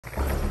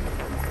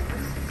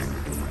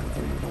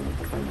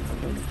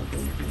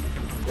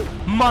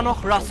মানস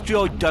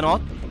ৰাষ্ট্ৰীয়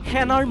উদ্যানত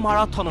সেনাৰ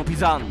মাৰাথন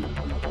অভিযান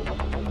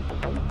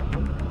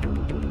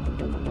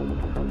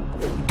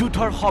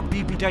দুধৰ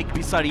হবি বিধায়ক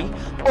বিচাৰি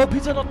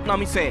অভিযানত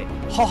নামিছে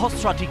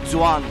সহস্ৰাধিক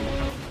জোৱান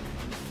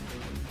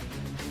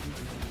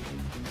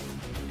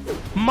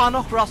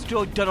মানস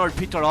ৰাষ্ট্ৰীয় উদ্যানৰ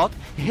ভিতৰত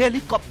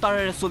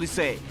হেলিকপ্টাৰেৰে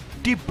চলিছে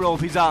তীব্ৰ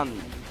অভিযান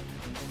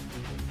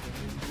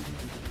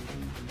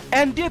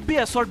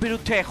এনডিএফবিএছৰ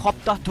বিৰুদ্ধে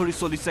সপ্তাহ ধৰি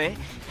চলিছে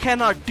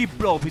সেনাৰ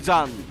তীব্ৰ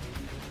অভিযান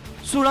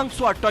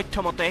চোৰাংচোৱাৰ তথ্য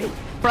মতে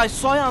প্ৰায়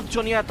 ৬-৮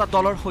 জনীয়া এটা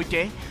দলৰ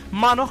সৈতে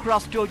মানস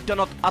ৰাষ্ট্ৰীয়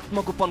উদ্যানত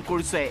আত্মগোপন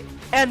কৰিছে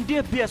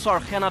এনডিএফবিএছৰ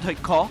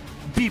সেনাধ্যক্ষ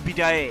বি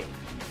বিদায়ে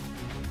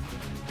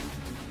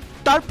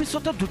তাৰ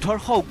পিছতে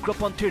দুধৰ্ষ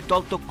উগ্ৰপন্থীৰ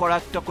দলটোক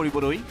কৰায়ত্ব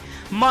কৰিবলৈ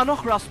মানস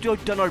ৰাষ্ট্ৰীয়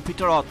উদ্যানৰ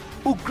ভিতৰত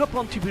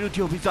উগ্ৰপন্থী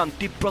বিৰোধী অভিযান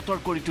তীব্ৰতৰ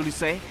কৰি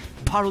তুলিছে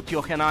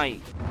ভাৰতীয় সেনাই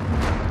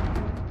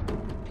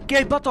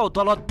কেইবাটাও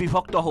দলত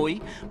বিভক্ত হৈ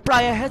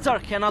প্ৰায়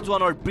 ১০০০ সেনা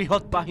জোৱানৰ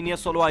বৃহৎ বাহিনীয়ে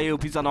চলোৱা এই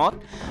অভিযানত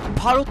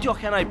ভাৰতীয়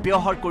সেনাই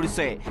ব্যৱহাৰ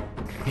কৰিছে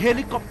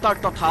হেলিকপ্টাৰ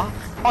তথা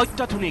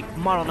অত্যাধুনিক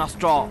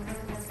মাৰণাস্ত্ৰ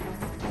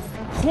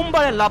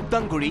সোমবাৰে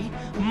লাবদাংগুৰি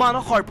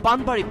মানসৰ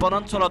পানবাৰী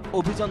বনাঞ্চলত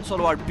অভিযান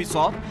চলোৱাৰ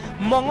পিছত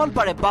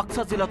মঙলবাৰে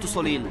বাক্সা জিলাতো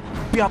চলিল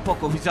ব্যাপক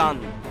অভিযান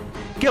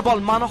কেৱল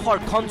মানসৰ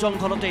ঘন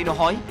জংঘলতেই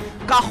নহয়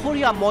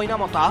কাষৰীয়া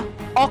মইনামতা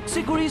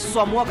অক্সিগুৰি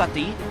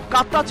চমুৱাগাতি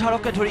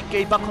কাটাঝাৰকে ধৰি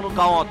কেইবাখনো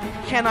গাঁৱত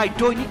সেনাই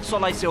দৈনিক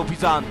চলাইছে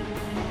অভিযান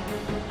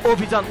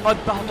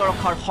অব্যাহত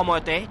ৰখাৰ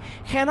সময়তে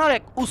সেনাৰ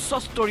এক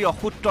উচ্চস্তৰীয়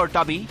সূত্ৰৰ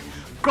দাবী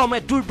ক্ৰমে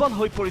দুৰ্বল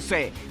হৈ পৰিছে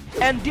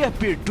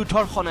এনডিএফবিৰ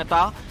দুধৰ্ষ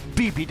নেতা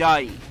বি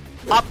বিদায়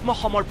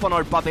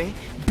আত্মসমৰ্পণৰ বাবে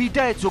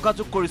বিদায়ে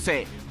যোগাযোগ কৰিছে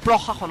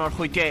প্ৰশাসনৰ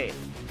সৈতে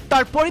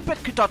তাৰ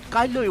পৰিপ্ৰেক্ষিতত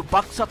কাইলৈও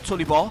বাক্সাত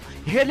চলিব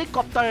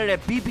হেলিকপ্টাৰেৰে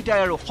বি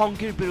বিদায় আৰু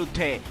সংগীৰ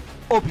বিৰুদ্ধে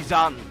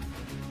অভিযান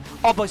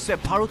অৱশ্যে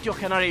ভাৰতীয়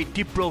সেনাৰ এই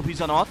তীব্ৰ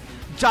অভিযানত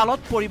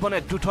জালত পৰিবনে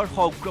দুধৰ্ষ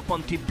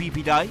উগ্ৰপন্থী বি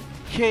বিদায়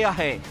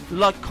সেয়াহে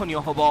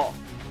লক্ষণীয় হ'ব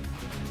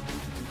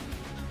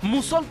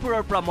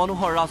মুছলপুৰৰ পৰা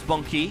মনোহৰ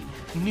Rajbongshi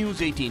news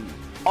 18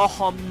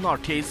 Assam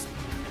north east